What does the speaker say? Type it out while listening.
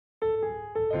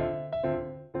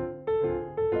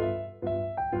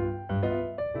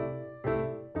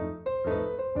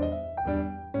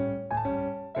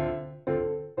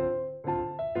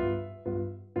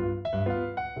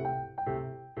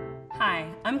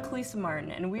Kalisa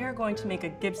Martin, and we are going to make a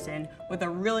Gibson with a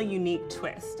really unique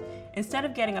twist. Instead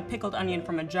of getting a pickled onion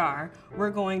from a jar, we're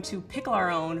going to pickle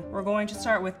our own. We're going to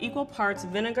start with equal parts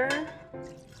vinegar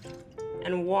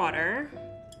and water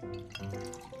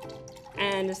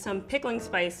and some pickling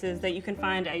spices that you can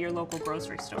find at your local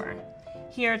grocery store.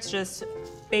 Here it's just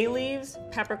bay leaves,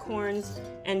 peppercorns,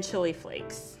 and chili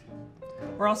flakes.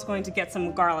 We're also going to get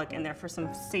some garlic in there for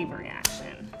some savory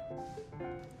action.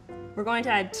 We're going to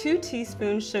add 2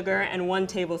 teaspoons sugar and 1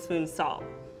 tablespoon salt.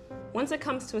 Once it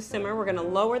comes to a simmer, we're going to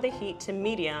lower the heat to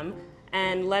medium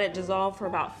and let it dissolve for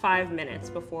about 5 minutes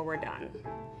before we're done.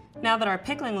 Now that our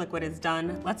pickling liquid is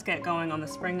done, let's get going on the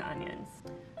spring onions.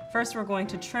 First, we're going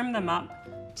to trim them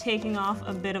up, taking off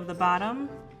a bit of the bottom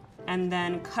and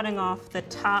then cutting off the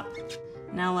top.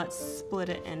 Now let's split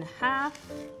it in half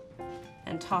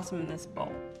and toss them in this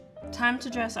bowl. Time to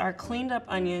dress our cleaned up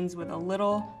onions with a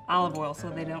little olive oil so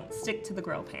they don't stick to the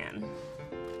grill pan.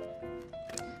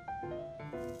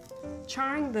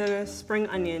 Charring the spring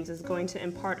onions is going to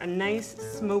impart a nice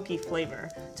smoky flavor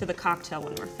to the cocktail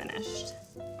when we're finished.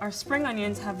 Our spring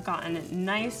onions have gotten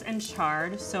nice and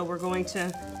charred, so we're going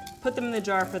to put them in the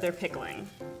jar for their pickling.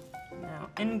 Now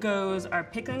in goes our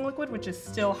pickling liquid, which is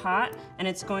still hot, and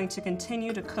it's going to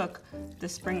continue to cook the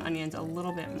spring onions a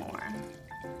little bit more.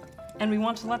 And we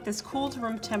want to let this cool to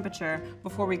room temperature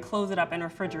before we close it up and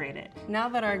refrigerate it. Now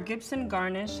that our Gibson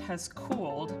garnish has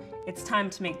cooled, it's time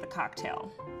to make the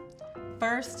cocktail.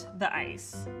 First, the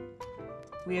ice.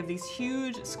 We have these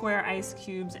huge square ice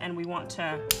cubes and we want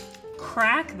to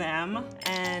crack them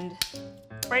and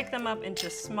break them up into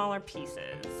smaller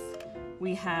pieces.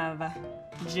 We have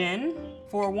gin.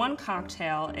 For 1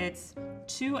 cocktail, it's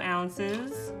 2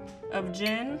 ounces of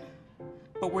gin,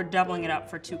 but we're doubling it up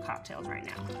for 2 cocktails right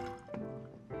now.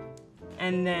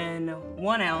 And then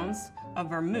 1 ounce of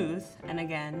vermouth, and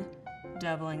again,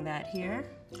 doubling that here.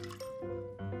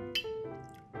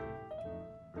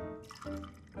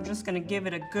 I'm just gonna give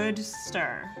it a good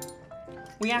stir.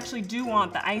 We actually do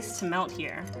want the ice to melt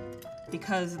here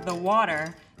because the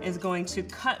water is going to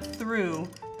cut through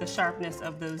the sharpness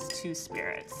of those 2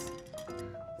 spirits.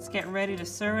 Let's get ready to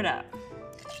serve it up.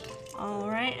 All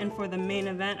right, and for the main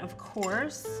event, of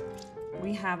course,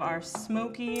 we have our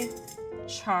smoky,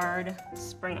 charred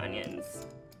spring onions.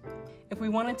 If we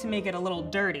wanted to make it a little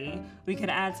dirty, we could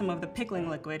add some of the pickling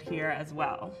liquid here as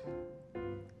well.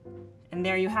 And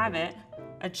there you have it,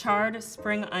 a charred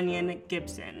spring onion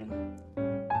Gibson.